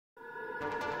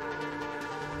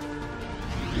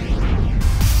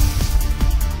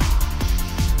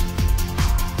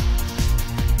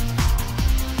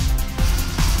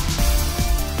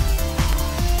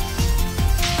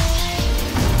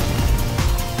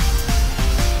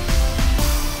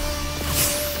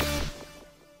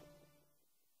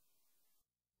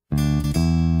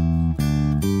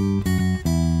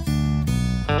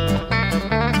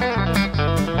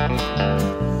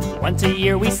once a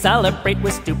year we celebrate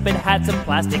with stupid hats and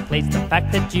plastic plates. The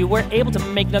fact that you were able to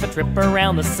make another trip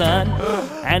around the sun.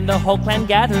 And the whole clan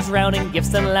gathers round and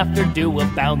gifts and laughter do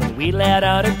abound. And we let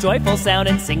out a joyful sound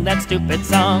and sing that stupid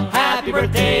song. Happy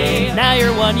birthday, now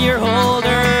you're 1 year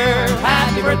older.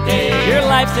 Happy birthday, your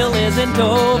life still isn't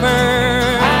over.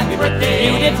 Happy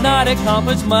birthday, you did not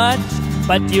accomplish much,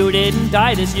 but you didn't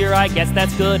die this year, I guess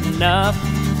that's good enough.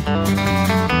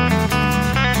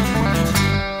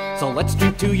 So let's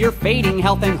drink to your fading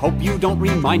health and hope you don't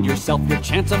remind yourself your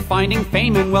chance of finding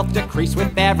fame and wealth decrease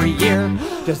with every year.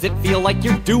 Does it feel like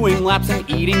you're doing laps and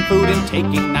eating food and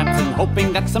taking naps and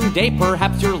hoping that someday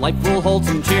perhaps your life will hold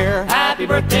some cheer? Happy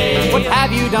birthday, What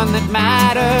have you done that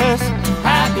matters?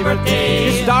 happy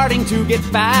birthday, You're starting to get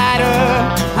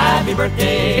fatter. happy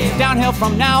birthday. It's downhill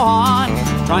from now on.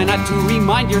 Try not to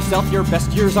remind yourself your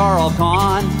best years are all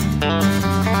gone.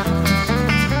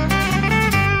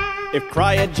 If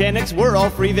cryogenics were all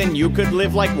free, then you could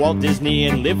live like Walt Disney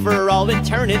and live for all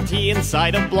eternity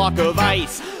inside a block of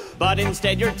ice. But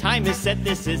instead your time is set,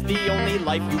 this is the only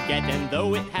life you get. And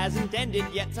though it hasn't ended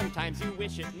yet, sometimes you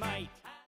wish it might.